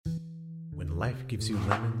life gives you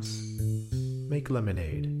lemons, make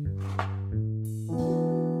lemonade.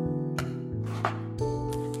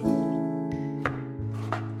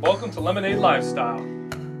 Welcome to Lemonade Lifestyle,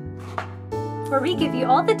 where we give you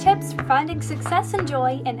all the tips for finding success and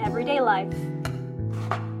joy in everyday life.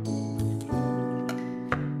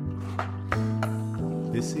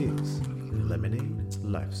 This is Lemonade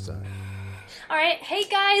Lifestyle. All right, hey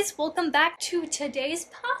guys, welcome back to today's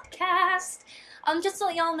podcast. Just to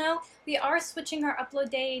let y'all know, we are switching our upload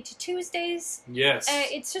day to Tuesdays. yes.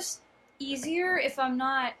 It's just easier if I'm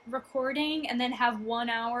not recording and then have 1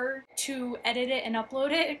 hour to edit it and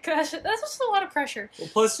upload it, because that's just a lot of pressure. Well,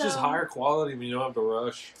 plus just higher quality when you don't have to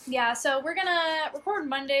rush. Yeah, so we're gonna record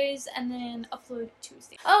Mondays and then upload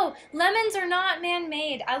Tuesdays. Oh, lemons are not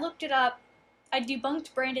man-made. I looked it up. I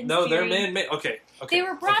debunked Brandon's No, theory. they're man-made. Okay. They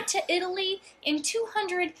were brought to Italy in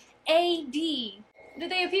 200 AD that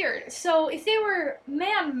they appeared. So if they were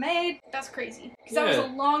man-made, that's crazy. Because that was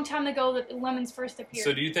a long time ago that lemons first appeared.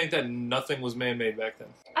 So do you think that nothing was man-made back then?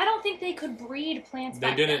 I don't think they could breed plants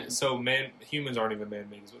back They didn't. then. So humans aren't even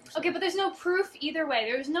man-made. Is what you're saying. Okay, but there's no proof either way.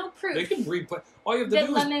 There's no proof. They can breed plants. All you have to that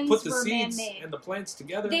do lemons is put the were seeds man-made. and the plants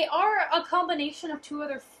together. They are a combination of two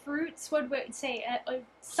other fruits. What would it say?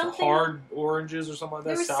 Something hard oranges or something like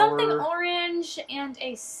that. There was Sour. something orange and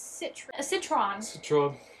a citron.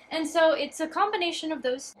 Citron. And so it's a combination of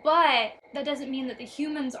those, but that doesn't mean that the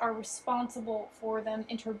humans are responsible for them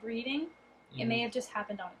interbreeding. It may have just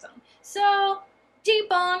happened on its own. So,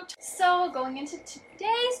 debunked. So, going into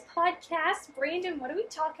today's podcast, Brandon, what are we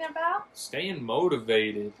talking about? Staying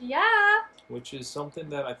motivated. Yeah. Which is something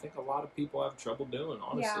that I think a lot of people have trouble doing,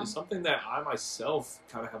 honestly. Yeah. Something that I myself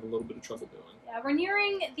kind of have a little bit of trouble doing. Yeah, we're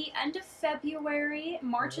nearing the end of February.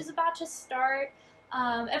 March is about to start.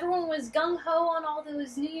 Everyone was gung-ho on all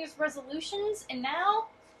those New Year's resolutions, and now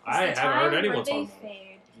I it's the haven't time heard anyone where they talk about it.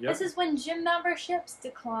 fade. Yep. This is when gym memberships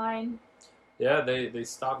decline. Yeah, they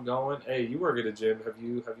stopped going. Hey, you work at a gym. Have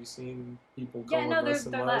you seen people going less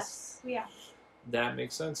and they're less? Yeah. That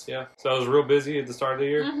makes sense, yeah. So I was real busy at the start of the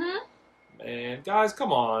year. Mm-hmm. Man, guys,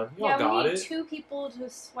 come on. Y'all Yeah, got we need it. 2 people to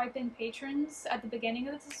swipe in patrons at the beginning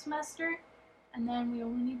of the semester, and then we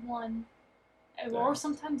only need 1. Or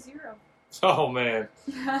sometimes 0. Oh, man.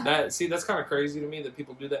 That's kind of crazy to me that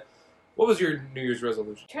people do that. What was your New Year's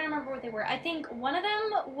resolution? I'm trying to remember what they were. I think one of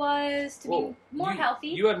them was to be more healthy.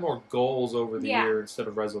 You had more goals over the Yeah. year instead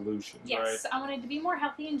of resolutions, right? Yes, I wanted to be more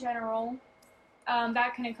healthy in general.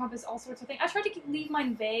 That can encompass all sorts of things. I tried to leave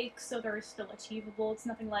mine vague so they're still achievable. It's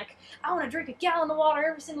nothing like, I want to drink a gallon of water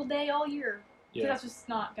every single day all year. Yeah. That's just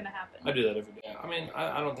not going to happen. I do that every day. I mean,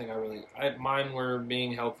 I don't think mine were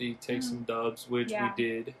being healthy, take some dubs, which we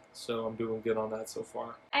did. So I'm doing good on that so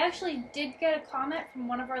far. I actually did get a comment from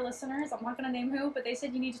one of our listeners. I'm not going to name who, but they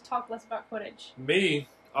said you need to talk less about Quidditch. Me?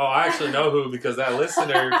 Oh, I actually know who, because that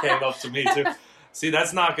listener came up to me too. See,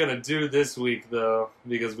 that's not going to do this week, though,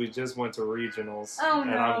 because we just went to regionals. Oh,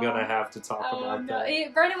 and no. I'm going to have to talk about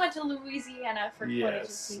that. Brandon went to Louisiana for Quidditch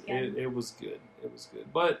this weekend. It was good. It was good.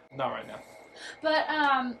 But not right now. But,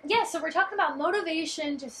 yeah, so we're talking about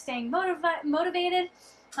motivation, just staying motivated.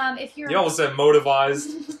 If you're... You almost said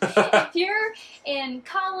motivized. If you're in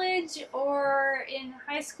college or in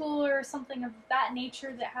high school or something of that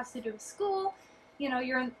nature that has to do with school, you know,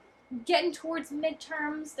 you're getting towards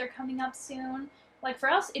midterms, they're coming up soon. Like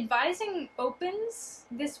for us, advising opens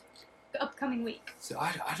this upcoming week. See,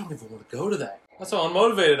 I don't even want to go to that. That's how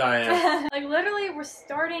unmotivated I am. Like literally, we're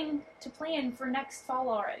starting to plan for next fall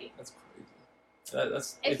already. That's crazy.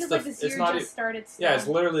 It feels like this year just started still. Yeah, it's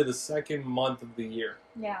literally the second month of the year.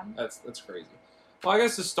 Yeah. That's crazy. Well, I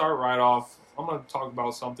guess to start right off, I'm going to talk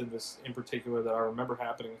about something in particular that I remember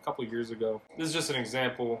happening a couple years ago. This is just an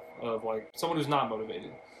example of like someone who's not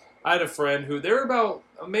motivated. I had a friend who, they were about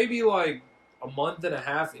maybe like a month and a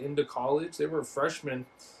half into college. They were freshmen,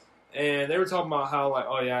 and they were talking about how like,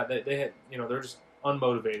 oh yeah, they had, you know, they're just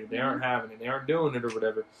unmotivated. They aren't having it. They aren't doing it or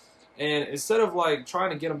whatever. And instead of like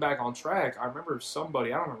trying to get them back on track, I remember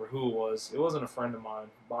somebody, I don't remember who it was. It wasn't a friend of mine,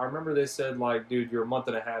 but I remember they said like, dude, you're a month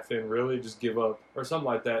and a half in, really? Just give up or something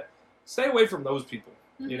like that. Stay away from those people.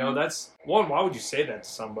 You know, that's one. Why would you say that to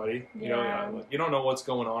somebody? You know, you don't know what's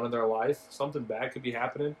going on in their life. Something bad could be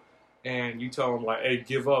happening, and you tell them like, "Hey,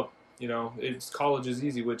 give up." You know, college is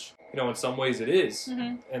easy, which, you know, in some ways it is.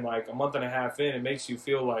 And like a month and a half in, it makes you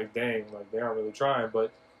feel like, dang, like they aren't really trying, but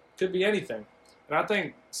it could be anything. And I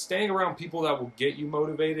think staying around people that will get you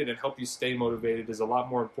motivated and help you stay motivated is a lot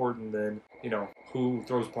more important than, you know, who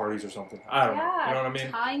throws parties or something. I don't know. You know what I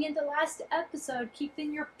mean? Tying into last episode,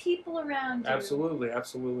 keeping your people around you. Absolutely,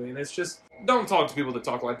 absolutely. And it's just, don't talk to people that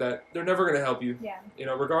talk like that. They're never going to help you. Yeah. You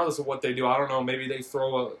know, regardless of what they do. I don't know, maybe they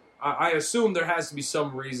throw I assume there has to be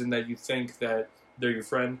some reason that you think that they're your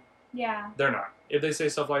friend. Yeah. They're not. If they say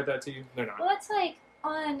stuff like that to you, they're not. Well, that's like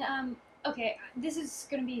on, okay, this is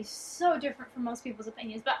going to be so different from most people's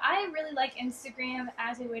opinions, but I really like Instagram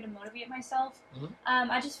as a way to motivate myself.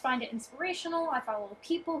 I just find it inspirational. I follow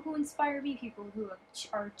people who inspire me, people who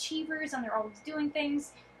are achievers, and they're always doing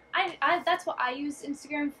things. That's what I use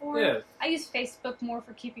Instagram for. Yeah. I use Facebook more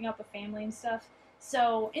for keeping up with family and stuff.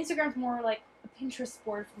 So Instagram's more like a Pinterest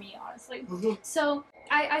board for me, honestly. So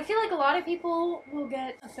I feel like a lot of people will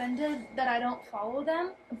get offended that I don't follow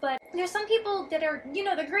them, but there's some people that are,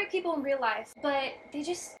 they're great people in real life, but they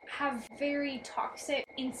just have very toxic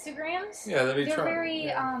Instagrams. Yeah, they're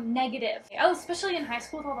very negative. Oh, especially in high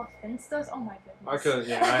school with all the Finstas. Oh my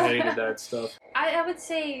goodness. I hated that stuff. I would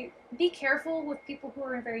say be careful with people who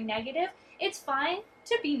are very negative. It's fine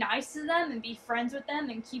to be nice to them and be friends with them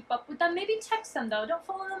and keep up with them. Maybe text them, though. Don't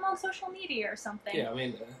follow them on social media or something. Yeah, I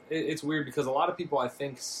mean, it's weird because a lot of people, I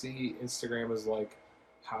think, see Instagram as, like,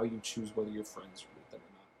 how you choose whether you're friends with them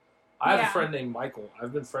or not. I have a friend named Michael.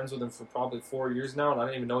 I've been friends with him for probably 4 years now, and I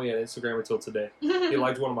didn't even know he had Instagram until today. He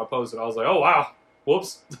liked one of my posts, and I was like, oh, wow.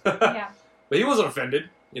 Whoops. Yeah. But he wasn't offended,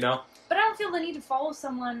 But I don't feel the need to follow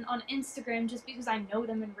someone on Instagram just because I know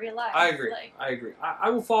them in real life. I agree. I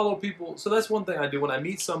will follow people. So that's one thing I do. When I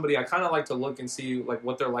meet somebody, I kind of like to look and see like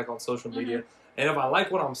what they're like on social media. And if I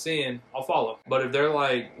like what I'm seeing, I'll follow. But if they're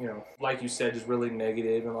like, like you said, just really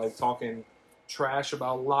negative and like talking trash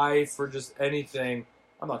about life or just anything,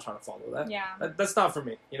 I'm not trying to follow that. Yeah. That's not for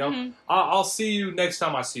me, I'll see you next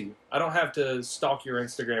time I see you. I don't have to stalk your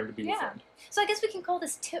Instagram to be your friend. So I guess we can call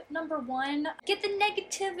this tip number 1. Get the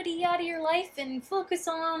negativity out of your life and focus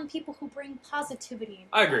on people who bring positivity.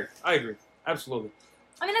 I agree. Absolutely.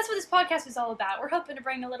 I mean, that's what this podcast is all about. We're hoping to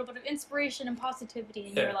bring a little bit of inspiration and positivity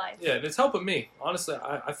in your life. Yeah, and it's helping me. Honestly,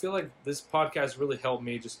 I feel like this podcast really helped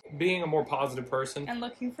me just being a more positive person. And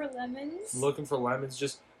looking for lemons.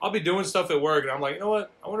 Just, I'll be doing stuff at work, and I'm like, you know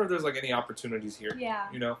what? I wonder if there's, like, any opportunities here.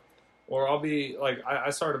 Yeah. Or I'll be, like, I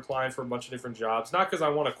started applying for a bunch of different jobs. Not because I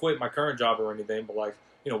want to quit my current job or anything, but, like,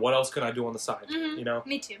 what else can I do on the side?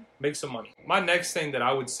 Me too. Make some money. My next thing that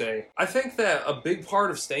I would say, I think that a big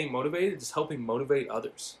part of staying motivated is helping motivate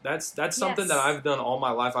others. That's something that I've done all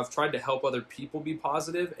my life. I've tried to help other people be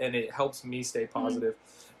positive, and it helps me stay positive.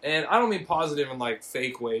 And I don't mean positive in, like,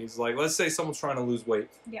 fake ways. Like, let's say someone's trying to lose weight.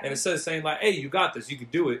 Yeah. And instead of saying, like, hey, you got this, you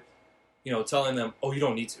could do it, telling them, oh, you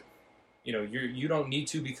don't need to. You don't need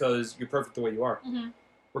to because you're perfect the way you are.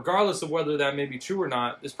 Regardless of whether that may be true or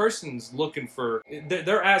not, this person's looking for,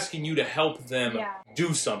 they're asking you to help them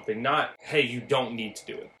do something, not, hey, you don't need to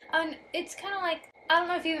do it. It's kind of like, I don't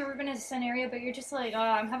know if you've ever been in a scenario, but you're just like, oh,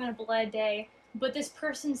 I'm having a bad day, but this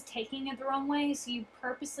person's taking it the wrong way, so you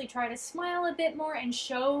purposely try to smile a bit more and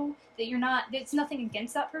show that it's nothing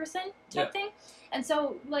against that person type thing. And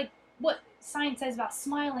so, like, what science says about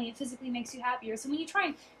smiling, it physically makes you happier. So when you try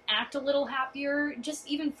and act a little happier, just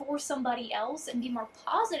even for somebody else, and be more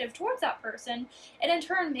positive towards that person, it in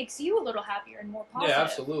turn makes you a little happier and more positive. Yeah,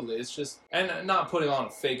 absolutely. It's just, and not putting on a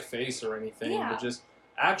fake face or anything, but just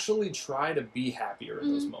actually try to be happier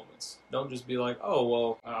in those moments. Don't just be like, oh,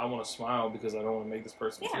 well, I want to smile because I don't want to make this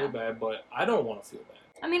person feel bad, but I don't want to feel bad.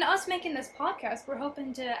 I mean, us making this podcast, we're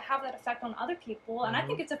hoping to have that effect on other people, and I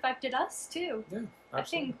think it's affected us, too. Yeah, absolutely. I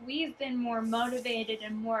think we've been more motivated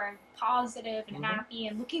and more positive and happy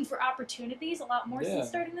and looking for opportunities a lot more since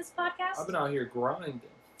starting this podcast. I've been out here grinding.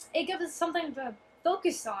 It gives us something to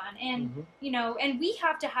focus on, and and we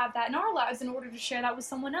have to have that in our lives in order to share that with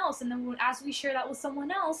someone else, and then as we share that with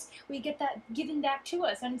someone else, we get that given back to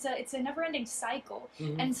us, and it's a never-ending cycle.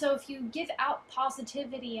 And so if you give out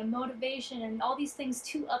positivity and motivation and all these things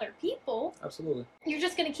to other people, absolutely, you're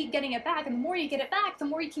just going to keep getting it back, and the more you get it back, the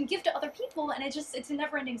more you can give to other people, and it's a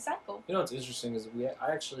never-ending cycle. What's interesting is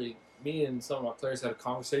me and some of our players had a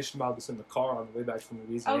conversation about this in the car on the way back from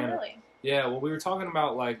Louisiana. Oh, really? Yeah, well, we were talking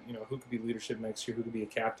about, like, who could be leadership next year, who could be a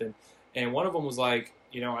captain. And one of them was like,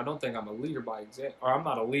 I don't think I'm a leader by example, or I'm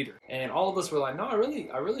not a leader. And all of us were like, no, I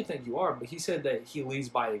really think you are. But he said that he leads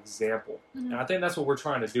by example. And I think that's what we're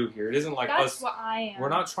trying to do here. It isn't like that's what I am. We're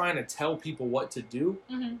not trying to tell people what to do.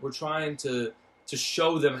 We're trying to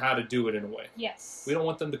show them how to do it in a way. Yes. We don't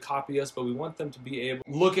want them to copy us, but we want them to be able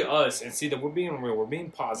to look at us and see that we're being real, we're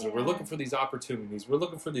being positive, we're looking for these opportunities, we're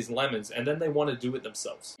looking for these lemons, and then they want to do it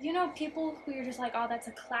themselves. People who you're just like, oh, that's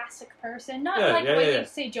a classic person. Not the way you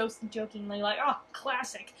say jokingly, like, oh,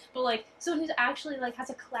 classic. But, like, someone who's actually, like, has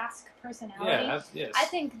a classic personality. Yeah, yes. I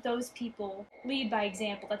think those people lead by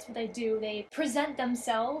example. That's what they do. They present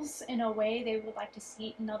themselves in a way they would like to see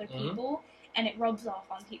it in other people. And it rubs off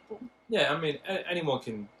on people. Yeah, I mean, anyone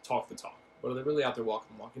can talk the talk. But are they really out there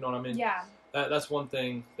walking the walk? You know what I mean? Yeah. That's one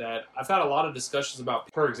thing that I've had a lot of discussions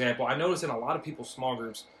about. For example, I notice in a lot of people's small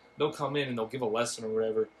groups, they'll come in and they'll give a lesson or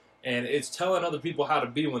whatever, and it's telling other people how to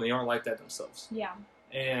be when they aren't like that themselves. Yeah.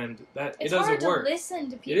 And that it's it doesn't hard work. To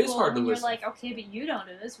listen to people. It is hard to when listen. You're like, okay, but you don't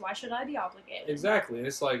do this. Why should I be obligated? Exactly. And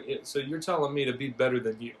it's like, so you're telling me to be better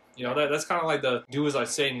than you. You know, that's kind of like the do as I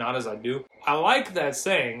say, not as I do. I like that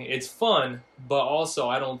saying. It's fun, but also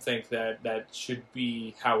I don't think that should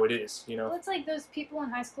be how it is, you know? Well, it's like those people in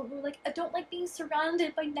high school who are like, I don't like being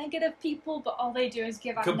surrounded by negative people, but all they do is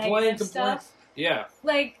give out negative stuff. Yeah.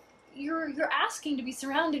 Like, you're asking to be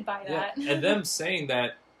surrounded by that. Yeah. And them saying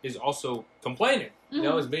that is also complaining, you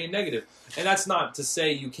know, is being negative. And that's not to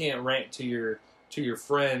say you can't rant to your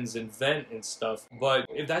friends and vent and stuff, but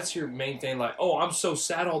if that's your main thing, like, oh, I'm so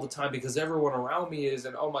sad all the time because everyone around me is,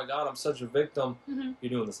 and oh my god, I'm such a victim, you're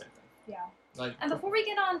doing the same thing. Yeah. Like, and before we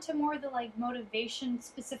get on to more of the like motivation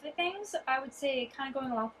specific things, I would say kind of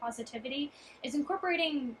going along with positivity is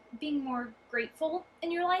incorporating being more grateful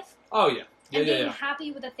in your life. Oh yeah. And being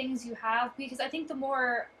happy with the things you have, because I think the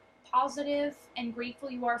more positive and grateful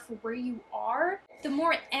you are for where you are, the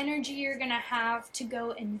more energy you're going to have to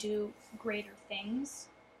go and do greater things.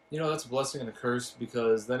 You know, that's a blessing and a curse,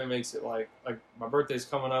 because then it makes it like my birthday's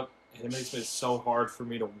coming up, and it makes it so hard for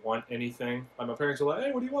me to want anything. Like, my parents are like,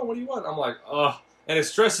 hey, what do you want? What do you want? I'm like, ugh. And it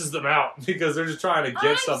stresses them out because they're just trying to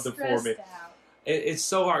get something for me. It's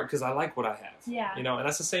so hard because I like what I have. Yeah. You know, and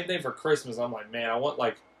that's the same thing for Christmas. I'm like, man, I want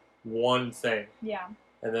like one thing. Yeah.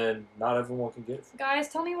 And then not everyone can get it. Guys,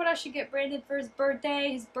 tell me what I should get Brandon for his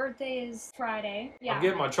birthday. His birthday is Friday. Yeah. I'm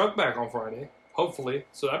getting my truck back on Friday, hopefully.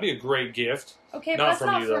 So that'd be a great gift. Okay, but that's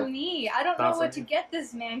not for me. I don't know what to get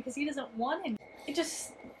this man because he doesn't want it.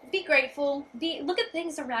 Just be grateful. Look at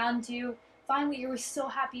things around you. Find what you're so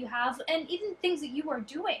happy you have. And even things that you are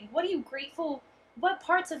doing. What are you grateful? What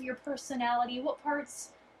parts of your personality?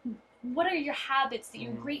 What are your habits that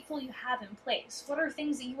you're grateful you have in place? What are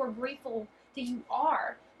things that you are grateful that you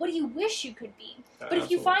are? What do you wish you could be? But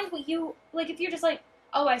if you find what you, like, if you're just like,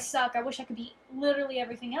 oh, I suck, I wish I could be literally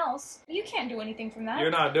everything else, you can't do anything from that.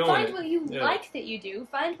 You're not doing it. Find what you like that you do.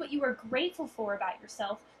 Find what you are grateful for about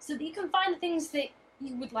yourself so that you can find the things that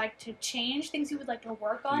you would like to change, things you would like to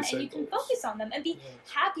work on, and you can focus on them and be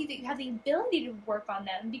happy that you have the ability to work on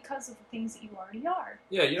them because of the things that you already are.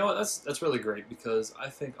 Yeah, you know what? That's really great, because I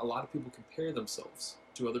think a lot of people compare themselves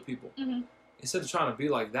to other people. Instead of trying to be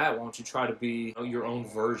like that, why don't you try to be your own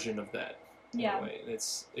version of that? Yeah. Anyway,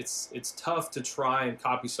 it's tough to try and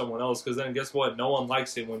copy someone else, because then guess what? No one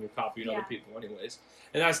likes it when you're copying other people anyways.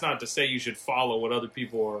 And that's not to say you should follow what other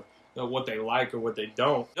people are, what they like or what they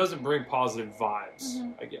don't. It doesn't bring positive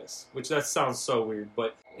vibes, I guess. Which that sounds so weird,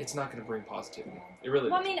 but it's not going to bring positivity. It really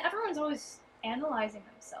Well, doesn't. I mean, everyone's always analyzing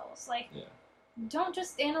themselves. Like, don't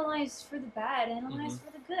just analyze for the bad, analyze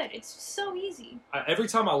for the good. It's so easy. Every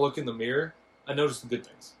time I look in the mirror, I notice the good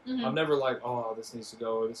things. I'm never like, oh, this needs to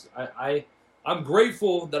go. Or this. I'm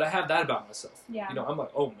grateful that I have that about myself. Yeah. You know, I'm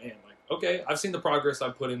like, oh man, like, okay, I've seen the progress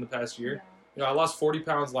I've put in the past year. Yeah. You know, I lost 40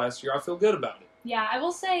 pounds last year. I feel good about it. Yeah, I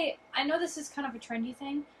will say, I know this is kind of a trendy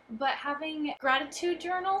thing, but having a gratitude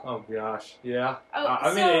journal. Oh gosh, yeah. Oh,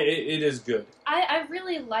 I mean, it is good. I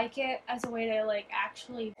really like it as a way to like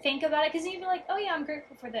actually think about it, because you'd be like, oh yeah, I'm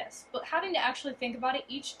grateful for this, but having to actually think about it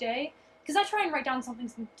each day. Because I try and write down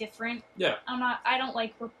something different. Yeah. I don't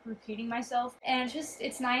like repeating myself. And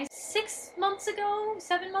it's nice. 7 months ago,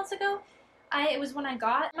 it was when I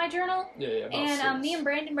got my journal. Yeah, and me and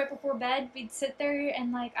Brandon, right before bed, we'd sit there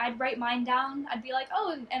and like, I'd write mine down. I'd be like,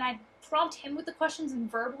 oh, and I'd prompt him with the questions, and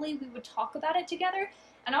verbally we would talk about it together.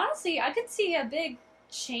 And honestly, I could see a big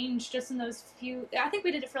change just in those I think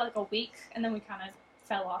we did it for like a week, and then we kind of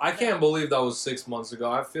fell off. I can't believe that was 6 months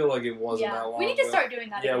ago. I feel like it wasn't that long we need to start doing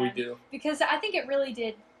that again. Yeah, we do. Because I think it really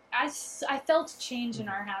did. I felt change in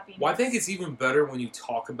our happiness. Well, I think it's even better when you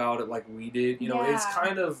talk about it like we did. You know, it's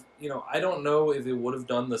kind of, I don't know if it would have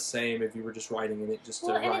done the same if you were just writing in it just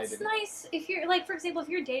to write it. Well, and it's nice if you're, like, for example, if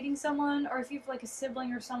you're dating someone, or if you have, like, a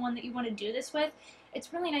sibling or someone that you want to do this with,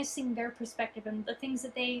 it's really nice seeing their perspective and the things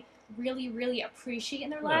that they really, really appreciate in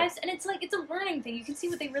their lives. And it's like, it's a learning thing. You can see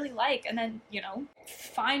what they really like, and then,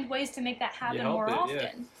 find ways to make that happen more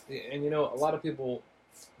often. Yeah. And, a lot of people,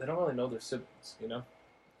 they don't really know their siblings,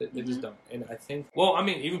 They just don't. And I think,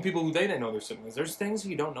 even people who they didn't know their siblings, there's things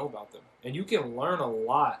you don't know about them. And you can learn a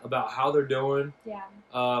lot about how they're doing. Yeah.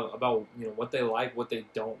 About, what they like, what they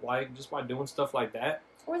don't like, just by doing stuff like that.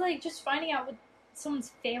 Or, like, just finding out what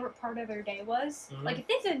someone's favorite part of their day was. Like,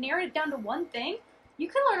 if they narrowed it down to one thing, you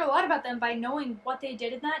can learn a lot about them by knowing what they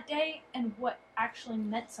did in that day and what actually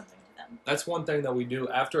meant something to them. That's one thing that we do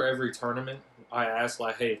after every tournament. I asked,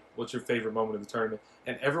 like, hey, what's your favorite moment of the tournament?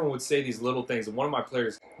 And everyone would say these little things. And one of my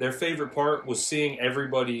players, their favorite part was seeing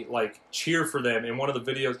everybody, like, cheer for them. In one of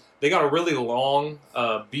the videos, they got a really long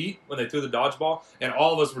beat when they threw the dodgeball, and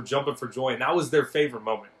all of us were jumping for joy. And that was their favorite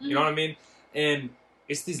moment. You know what I mean? And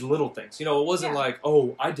it's these little things. You know, it wasn't like,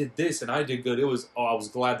 oh, I did this and I did good. It was, oh, I was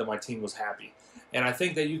glad that my team was happy. And I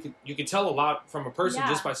think that you could tell a lot from a person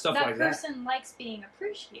just by stuff like that. That person likes being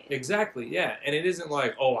appreciated. Exactly, yeah. And it isn't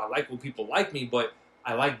like, oh, I like when people like me, but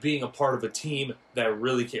I like being a part of a team that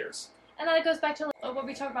really cares. And that goes back to what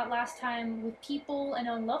we talked about last time with people and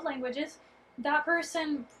knowing love languages. That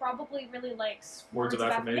person probably really likes words of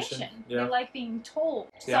affirmation. Yeah. They like being told.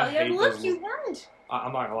 See, so, look, you won.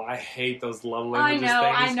 I'm not gonna lie, I hate those love languages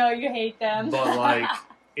things. I know you hate them. But, like,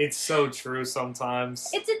 it's so true sometimes.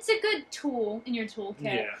 It's a good tool in your toolkit.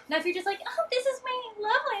 Yeah. Now, if you're just like, oh, this is my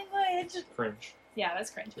love language. Cringe. Yeah, that's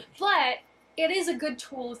cringe. But it is a good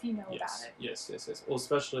tool if you know about it. Yes. Well,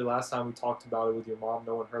 especially last time we talked about it with your mom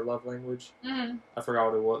knowing her love language. Mm-hmm. I forgot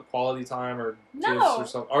what it was. Quality time or gifts No. or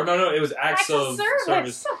something. Or no, it was acts of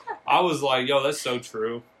service. I was like, yo, that's so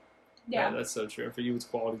true. Yeah, that's so true. And for you, it's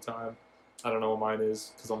quality time. I don't know what mine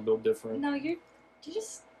is because I'm built different. No, you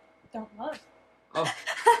just don't love. Oh,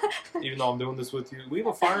 even though I'm doing this with you, we have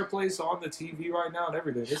a fireplace on the TV right now and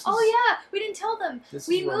everything. We didn't tell them.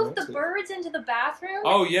 We moved the birds into the bathroom.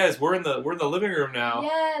 Oh yes, we're in the living room now.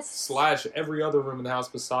 Yes. / every other room in the house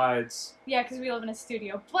besides. Yeah, because we live in a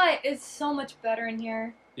studio, but it's so much better in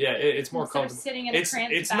here. Yeah, it's more comfortable. Sitting in a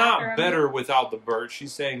cramped it's bathroom. Not better without the birds.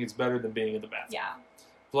 She's saying it's better than being in the bathroom. Yeah.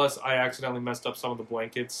 Plus, I accidentally messed up some of the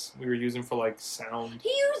blankets we were using for, like, sound.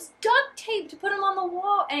 He used duct tape to put them on the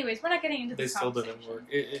wall. Anyways, we're not getting into this. They still didn't work.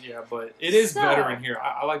 Yeah, but it is better in here.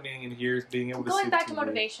 I like being in here, being able to see Going back the to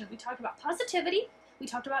motivation, we talked about positivity. We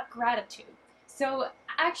talked about gratitude. So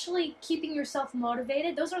actually keeping yourself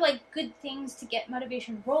motivated, those are, like, good things to get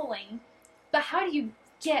motivation rolling. But how do you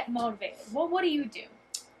get motivated? Well, what do you do?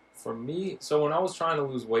 For me, so when I was trying to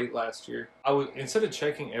lose weight last year, I would, instead of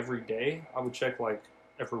checking every day, I would check, like,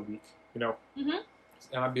 every week, you know? Mm-hmm.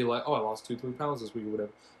 And I'd be like, oh, I lost 2-3 pounds this week or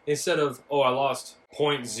whatever. Instead of, oh, I lost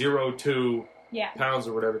 0.02 pounds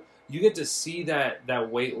or whatever. You get to see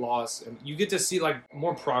that weight loss, and you get to see, like,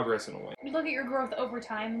 more progress in a way. You look at your growth over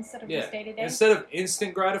time instead of just day to day. Instead of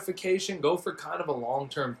instant gratification, go for kind of a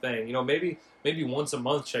long-term thing. You know, maybe once a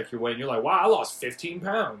month check your weight, and you're like, wow, I lost 15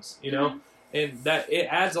 pounds, you know? And that it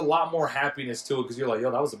adds a lot more happiness to it because you're like,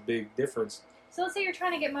 yo, that was a big difference. So let's say you're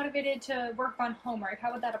trying to get motivated to work on homework.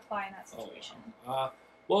 How would that apply in that situation?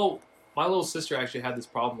 Well, my little sister actually had this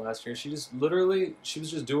problem last year. She was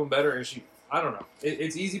just doing better, and I don't know.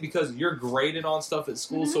 It's easy because you're graded on stuff at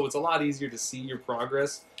school, so it's a lot easier to see your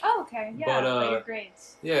progress. Oh, okay. Yeah, but, your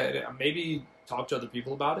grades. Yeah, maybe talk to other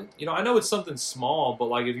people about it. You know, I know it's something small, but,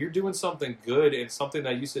 like, if you're doing something good and something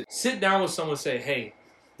that you sit down with someone and say, hey,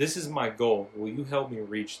 this is my goal. Will you help me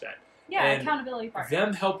reach that? Yeah, and accountability partner.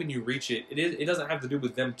 Them helping you reach it, it doesn't have to do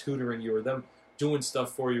with them tutoring you or them doing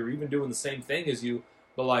stuff for you or even doing the same thing as you,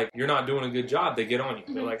 but, like, you're not doing a good job, they get on you.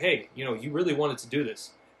 They're like, hey, you know, you really wanted to do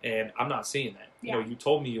this, and I'm not seeing that. You know, you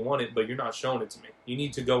told me you want it, but you're not showing it to me. You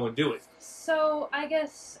need to go and do it. So, I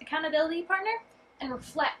guess, accountability partner and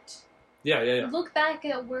reflect. Yeah. Look back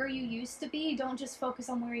at where you used to be. Don't just focus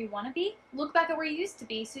on where you want to be. Look back at where you used to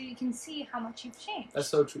be so you can see how much you've changed. That's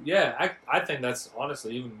so true. Yeah, I think that's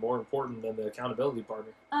honestly even more important than the accountability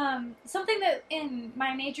partner. Something that in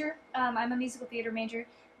my major, I'm a musical theater major,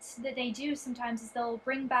 that they do sometimes is they'll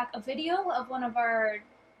bring back a video of one of our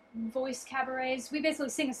voice cabarets. We basically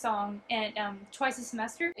sing a song and twice a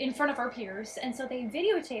semester in front of our peers, and so they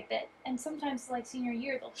videotape it, and sometimes, like, senior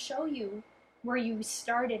year, they'll show you where you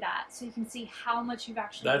started at, so you can see how much you've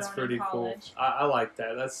actually grown in college. That's pretty cool. I like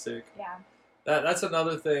that. That's sick. Yeah. That's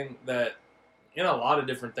another thing that, in a lot of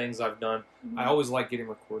different things I've done, I always like getting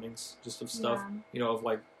recordings just of stuff, you know, of,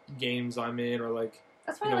 like, games I'm in or, like,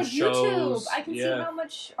 that's why I like shows. YouTube. I can see how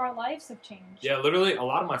much our lives have changed. Yeah, literally, a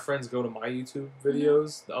lot of my friends go to my YouTube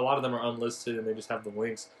videos. A lot of them are unlisted, and they just have the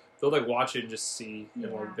links. They'll, like, watch it and just see,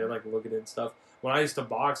 and, like, they're, like, looking at it and stuff. When I used to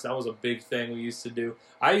box, that was a big thing we used to do.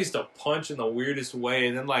 I used to punch in the weirdest way,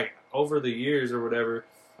 and then, like, over the years or whatever,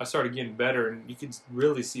 I started getting better, and you could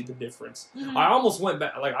really see the difference. I almost went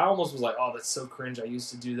back, like, I almost was like, oh, that's so cringe, I used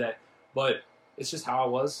to do that. But it's just how I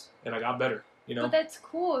was, and I got better, you know? But that's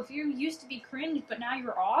cool. If you used to be cringe, but now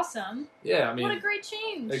you're awesome. Yeah, I mean... What a great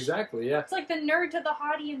change. Exactly, yeah. It's like the nerd to the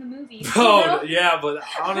hottie in the movie. Oh, know? Yeah, but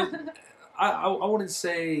I wouldn't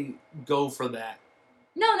say go for that.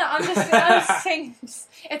 No, I'm just saying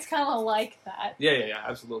it's kind of like that. Yeah,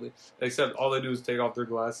 absolutely. Except all they do is take off their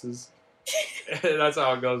glasses. That's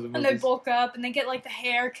how it goes. And they bulk up, and they get like the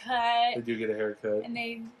haircut. They do get a haircut. And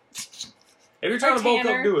they. If you're trying to bulk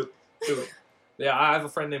up, do it. Do it. Yeah, I have a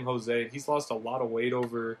friend named Jose. He's lost a lot of weight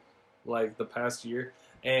over like the past year,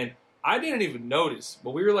 and I didn't even notice.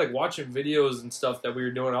 But we were like watching videos and stuff that we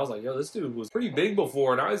were doing. I was like, yo, this dude was pretty big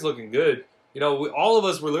before, and now he's looking good. You know, all of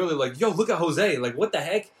us were literally like, yo, look at Jose. Like, what the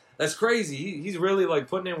heck? That's crazy. He's really like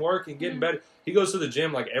putting in work and getting better. He goes to the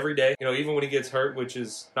gym like every day. You know, even when he gets hurt, which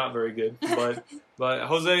is not very good. But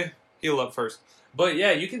Jose, heal up first. But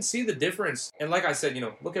yeah, you can see the difference. And like I said, you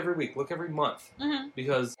know, look every week, look every month.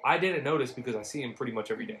 Because I didn't notice because I see him pretty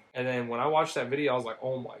much every day. And then when I watched that video, I was like,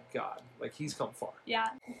 oh my God, like he's come far. Yeah.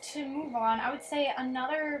 To move on, I would say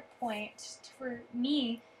another point for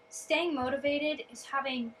me, staying motivated is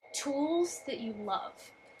having tools that you love.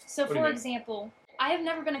 So for example, I have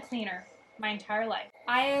never been a cleaner my entire life.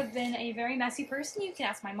 I have been a very messy person. You can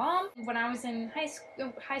ask my mom. When I was in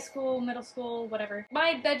high school, middle school, whatever,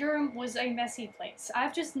 my bedroom was a messy place.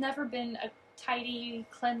 I've just never been a tidy,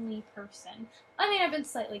 cleanly person. I mean, I've been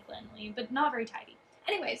slightly cleanly, but not very tidy.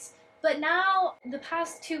 Anyways, but now, the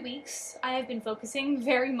past 2 weeks, I have been focusing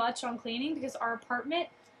very much on cleaning because our apartment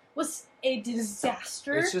was a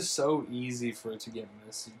disaster. It's just so easy for it to get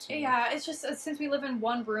messy, too. Yeah, it's just, since we live in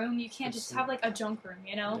one room, you can't just have, like, a junk room,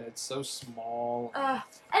 you know? Yeah, it's so small.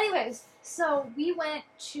 Anyways, so we went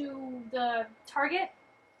to the Target,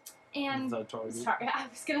 and... The Target? Sorry, I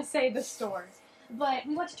was gonna say the store. But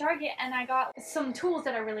we went to Target, and I got some tools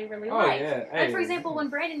that I really, really like. Yeah. And for example, when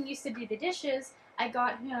Brandon used to do the dishes, I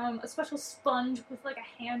got him a special sponge with, like,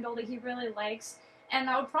 a handle that he really likes, and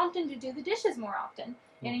I would prompt him to do the dishes more often.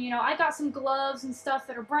 And, you know, I got some gloves and stuff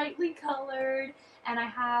that are brightly colored, and I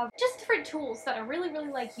have just different tools that I really,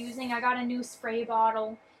 really like using. I got a new spray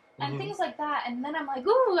bottle, and things like that, and then I'm like,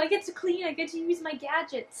 ooh, I get to clean, I get to use my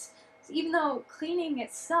gadgets. So even though cleaning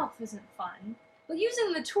itself isn't fun, but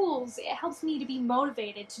using the tools, it helps me to be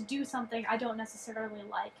motivated to do something I don't necessarily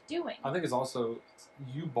like doing. I think it's also,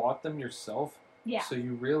 you bought them yourself, so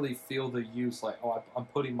you really feel the use, like, oh, I'm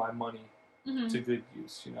putting my money to good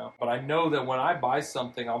use, you know. But I know that when I buy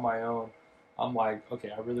something on my own, I'm like, okay,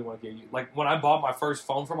 I really want to get you. Like when I bought my first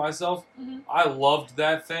phone for myself, I loved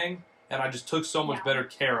that thing, and I just took so much better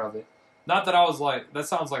care of it. Not that I was like, that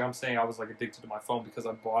sounds like I'm saying I was like addicted to my phone because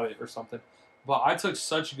I bought it or something. But I took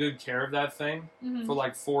such good care of that thing for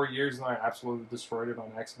like 4 years, and I absolutely destroyed it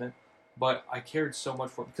on accident. But I cared so much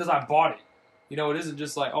for it because I bought it. You know, it isn't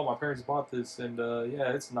just like, oh, my parents bought this, and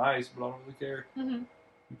yeah, it's nice, but I don't really care.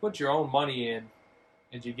 You put your own money in,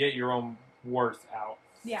 and you get your own worth out.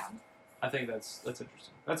 Yeah. I think that's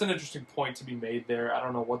interesting. That's an interesting point to be made there. I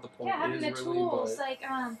don't know what the point is. Yeah, having the really, tools. but...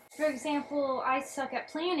 Like, for example, I suck at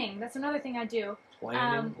planning. That's another thing I do.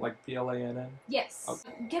 Planning? Like PLANN? Yes.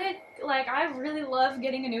 Okay. I really love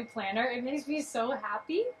getting a new planner. It makes me so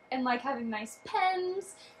happy. And, like, having nice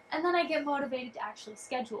pens. And then I get motivated to actually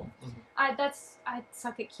schedule. I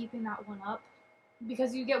suck at keeping that one up.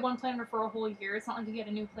 Because you get one planner for a whole year. It's not like you get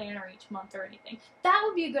a new planner each month or anything. That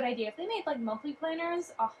would be a good idea. If they made, like, monthly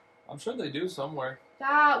planners, I'm sure they do somewhere.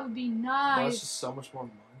 that would be nice. But it's just so much more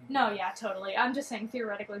money. No, yeah, totally. I'm just saying,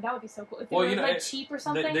 theoretically, that would be so cool. If they were, like, cheap or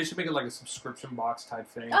something. They should make it like a subscription box type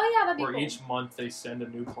thing. Oh, yeah, that'd be where cool. each month they send a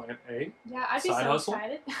new plan. Hey, yeah, I'd be side so hustle?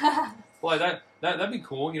 excited. Well, that'd be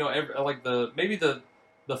cool. You know, maybe the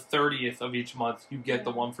 30th of each month, you get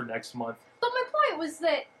the one for next month. But my point was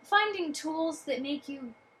that finding tools that make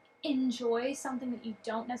you enjoy something that you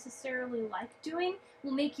don't necessarily like doing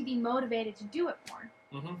will make you be motivated to do it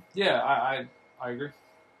more. Yeah, I agree.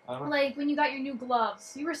 I don't know. Like when you got your new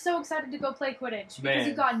gloves, you were so excited to go play Quidditch because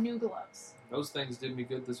you got new gloves. Those things did me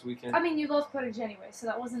good this weekend. I mean, you love Quidditch anyway, so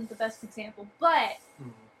that wasn't the best example, but...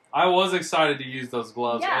 I was excited to use those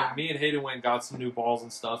gloves. Yeah. And me and Hayden went and got some new balls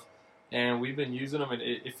and stuff, and we've been using them, and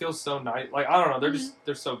it feels so nice. Like, I don't know,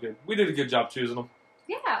 they're so good. We did a good job choosing them.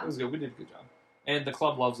 Yeah. It was good. We did a good job. And the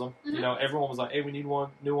club loves them. You know, everyone was like, hey, we need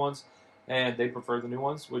new ones. And they prefer the new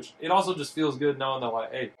ones, which it also just feels good knowing that,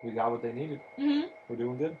 like, hey, we got what they needed. We're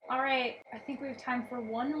doing good. All right. I think we have time for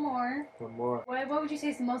one more. One more. What would you say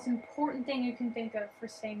is the most important thing you can think of for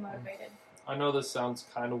staying motivated? I know this sounds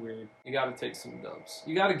kind of weird. You got to take some dubs.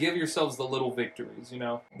 You got to give yourselves the little victories, you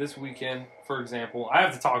know? This weekend, for example, I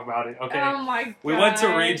have to talk about it, okay? Oh, my God. We went to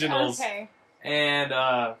regionals. Okay.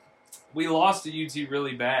 And, we lost to UT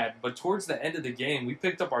really bad, but towards the end of the game, we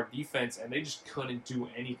picked up our defense, and they just couldn't do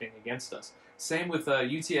anything against us. Same with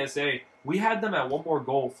UTSA. We had them at one more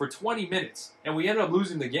goal for 20 minutes, and we ended up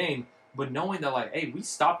losing the game, but knowing that, like, hey, we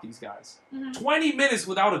stopped these guys. 20 minutes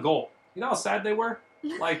without a goal. You know how sad they were?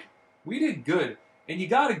 Like, we did good. And you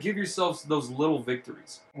got to give yourselves those little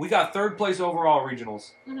victories. We got 3rd place overall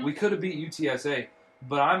regionals. Mhm. We could have beat UTSA,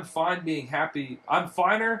 but I'm fine being happy. I'm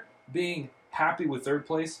finer being happy with 3rd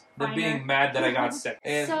place than being mad that I got 2nd.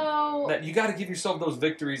 And So that you got to give yourself those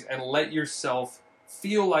victories and let yourself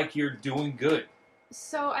feel like you're doing good.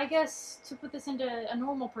 So I guess to put this into a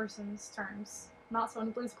normal person's terms, not someone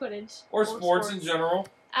who plays Quidditch Or sports in general.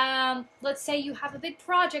 Let's say you have a big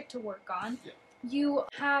project to work on. Yeah. You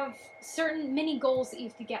have certain mini goals that you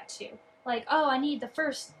have to get to. Like, oh, I need the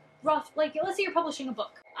first rough, like, let's say you're publishing a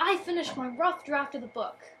book. I finished my rough draft of the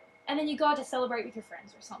book. And then you go out to celebrate with your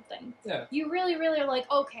friends or something. Yeah. You really, really are like,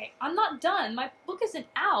 okay, I'm not done. My book isn't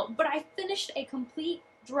out, but I finished a complete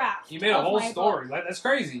draft. You made a whole my story. book. That's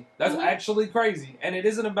crazy. That's actually crazy. And it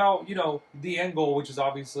isn't about, the end goal, which is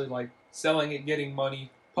obviously like selling it, getting money,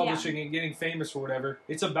 publishing it, getting famous or whatever.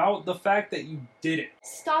 It's about the fact that you did it.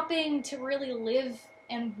 Stopping to really live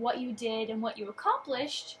in what you did and what you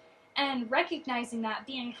accomplished and recognizing that,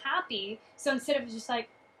 being happy. So instead of just like,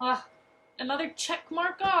 another check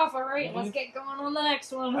mark off, all right, let's get going on the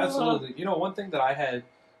next one. Absolutely. One thing that I had,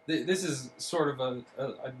 this is sort of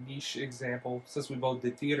a niche example since we both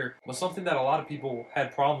did theater, but something that a lot of people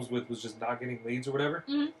had problems with was just not getting leads or whatever.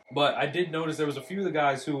 Mm-hmm. But I did notice there was a few of the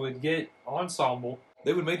guys who would get ensemble.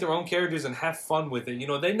 They would make their own characters and have fun with it.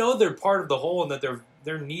 They know they're part of the whole and that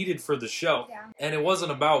they're needed for the show. Yeah. And it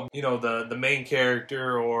wasn't about, the main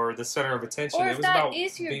character or the center of attention. Or it if was that about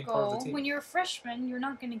is your being part of the goal, team. when you're a freshman, you're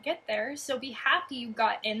not going to get there. So be happy you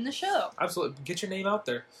got in the show. Absolutely. Get your name out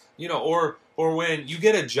there. Or when you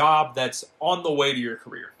get a job that's on the way to your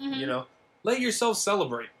career, let yourself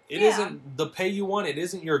celebrate. It isn't the pay you want. It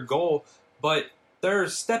isn't your goal, but there are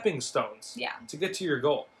stepping stones to get to your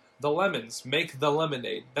goal. The lemons make the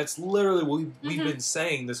lemonade. That's literally what we've been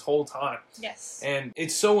saying this whole time. Yes. And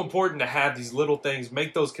it's so important to have these little things,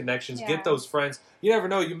 make those connections, get those friends. You never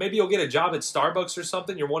know. Maybe you'll get a job at Starbucks or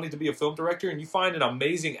something. You're wanting to be a film director, and you find an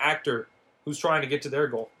amazing actor who's trying to get to their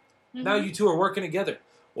goal. Now you two are working together.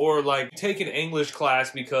 Or like take an English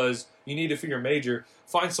class because you need it for your major.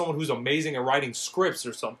 Find someone who's amazing at writing scripts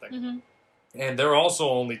or something. And they're also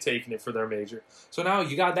only taking it for their major. So now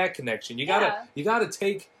you got that connection. You gotta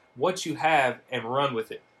take what you have and run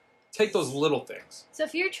with it. Take those little things. So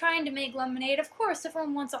if you're trying to make lemonade, of course,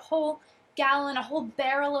 everyone wants a whole gallon, a whole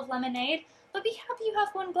barrel of lemonade, but be happy you have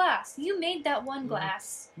one glass. You made that one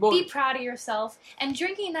glass. Well, be proud of yourself. And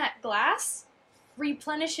drinking that glass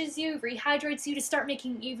replenishes you, rehydrates you to start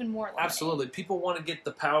making even more lemonade. Absolutely. People want to get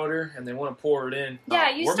the powder and they want to pour it in.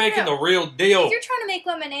 Yeah, we're making the real deal. If you're trying to make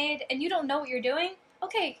lemonade and you don't know what you're doing,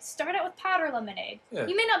 okay, start out with powder lemonade. Yeah.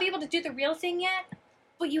 You may not be able to do the real thing yet,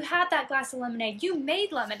 but you had that glass of lemonade. You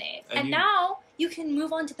made lemonade. And now you can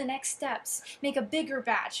move on to the next steps. Make a bigger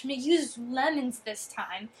batch. Use lemons this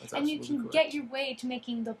time. And you can get your way to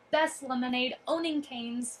making the best lemonade, owning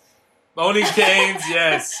canes. Owning canes,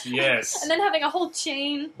 yes. And then having a whole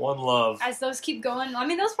chain. One love. As those keep going. I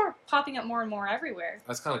mean, those were popping up more and more everywhere.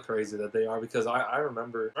 That's kind of crazy that they are, because I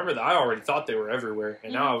remember that I already thought they were everywhere.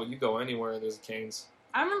 And now you go anywhere and there's canes.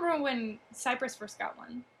 I remember when Cypress first got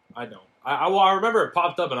one. I don't. I remember it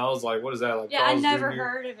popped up and I was like, what is that? Like, yeah, I never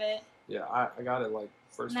heard of it. Yeah, I got it like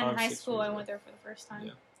first time. And then in high school, I went there for the first time.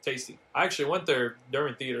 Yeah, tasty. I actually went there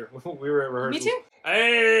during theater. We were at rehearsals. Me too.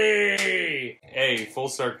 Hey, full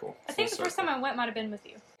circle. I think the first time I went might have been with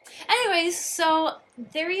you. Anyways, so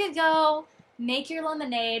there you go. Make your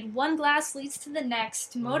lemonade. One glass leads to the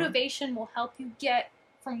next. Motivation will help you get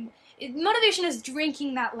from... Motivation is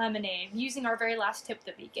drinking that lemonade, using our very last tip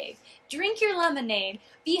that we gave. Drink your lemonade.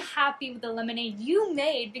 Be happy with the lemonade you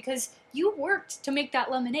made because you worked to make that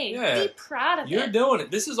lemonade. Yeah. Be proud of it. You're doing it.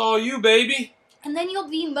 This is all you, baby. And then you'll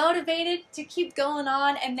be motivated to keep going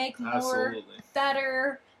on and make more,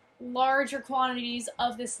 better, larger quantities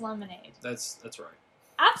of this lemonade. That's right.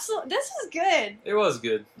 Absolutely. This is good. It was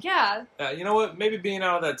good. Yeah. You know what? Maybe being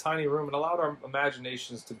out of that tiny room, it allowed our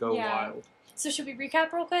imaginations to go wild. So should we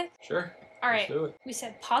recap real quick? Sure. All right. Let's do it. We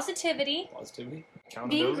said positivity. Accountability.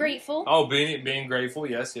 Being grateful. Oh, being grateful.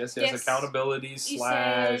 Yes. Accountability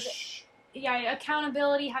 /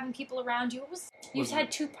 accountability, having people around you. You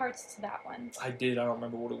had 2 parts to that one. I did. I don't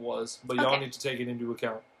remember what it was. But y'all need to take it into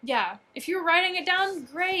account. Yeah. If you're writing it down,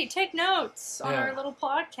 great. Take notes on our little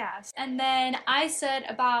podcast. And then I said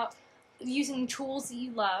about using tools that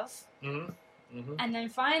you love. And then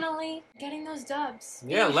finally, getting those dubs.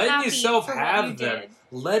 Yeah, letting yourself have them.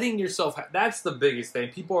 Letting yourself that's the biggest thing.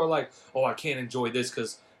 People are like, oh, I can't enjoy this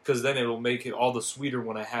because then it'll make it all the sweeter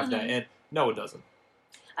when I have that. And no, it doesn't.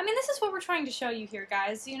 I mean, this is what we're trying to show you here,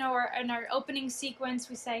 guys. You know, in our opening sequence,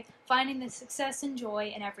 we say, finding the success and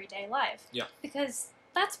joy in everyday life. Yeah. Because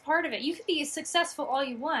that's part of it. You can be successful all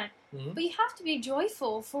you want, Mhm. but you have to be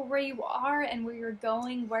joyful for where you are and where you're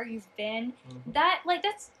going, where you've been. Mhm.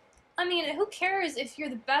 That's, I mean, who cares if you're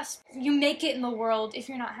the best, you make it in the world if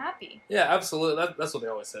you're not happy? Yeah, absolutely. That's what they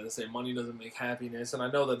always say. They say money doesn't make happiness, and I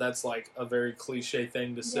know that that's like a very cliche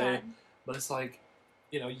thing to say, Yeah. but it's like,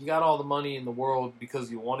 you got all the money in the world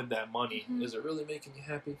because you wanted that money. Mhm. Is it really making you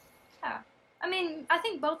happy? Yeah. I mean, I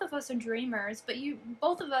think both of us are dreamers, but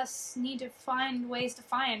both of us need to find ways to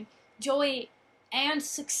find joy and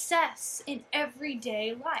success in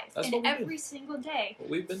everyday life, That's in what we do. every single day. Well,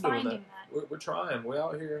 we've been doing Finding that. We're trying. We're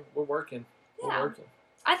out here. We're working. Yeah. We're working.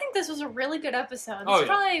 I think this was a really good episode. Oh, It's yeah.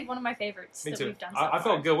 probably one of my favorites Me that too. we've done so I far.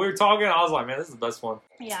 felt good. We were talking. I was like, man, this is the best one.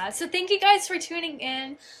 Yeah, so thank you guys for tuning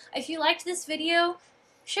in. If you liked this video,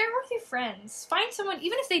 share it with your friends. Find someone,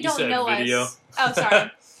 even if they You don't said know video. us. Oh,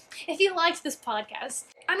 sorry. If you liked this podcast,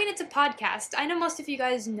 I mean, it's a podcast. I know most of you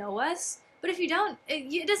guys know us, but if you don't,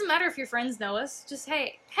 it doesn't matter if your friends know us. Just,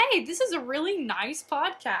 hey, this is a really nice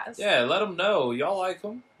podcast. Yeah, let them know. Y'all like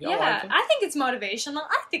them. Y'all like them. I think it's motivational.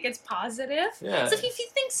 I think it's positive. Yeah. So if you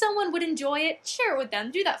think someone would enjoy it, share it with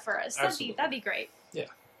them. Do that for us. Absolutely. That'd be great. Yeah.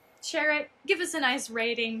 Share it. Give us a nice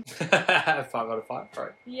rating. 5 out of 5.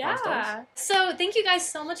 Right. Yeah. 5 stars. So thank you guys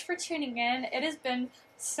so much for tuning in. It has been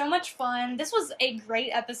so much fun. This was a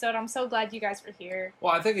great episode. I'm so glad you guys were here.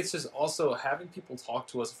 Well, I think it's just also having people talk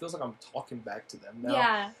to us. It feels like I'm talking back to them now.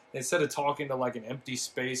 Yeah. Instead of talking to like an empty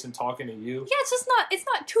space and talking to you. Yeah, it's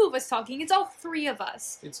not two of us talking. It's all three of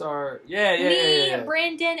us. It's our yeah. Me,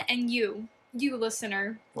 Brandon, and you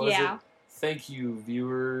listener. What is yeah. it? Thank you,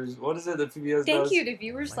 viewers. What is it that PBS Thank does? you to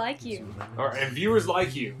viewers like you. And viewers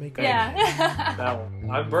like you. Make Yeah. That one.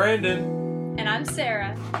 I'm Brandon, And I'm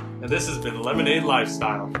Sarah. and this has been Lemonade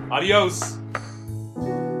Lifestyle. Adios.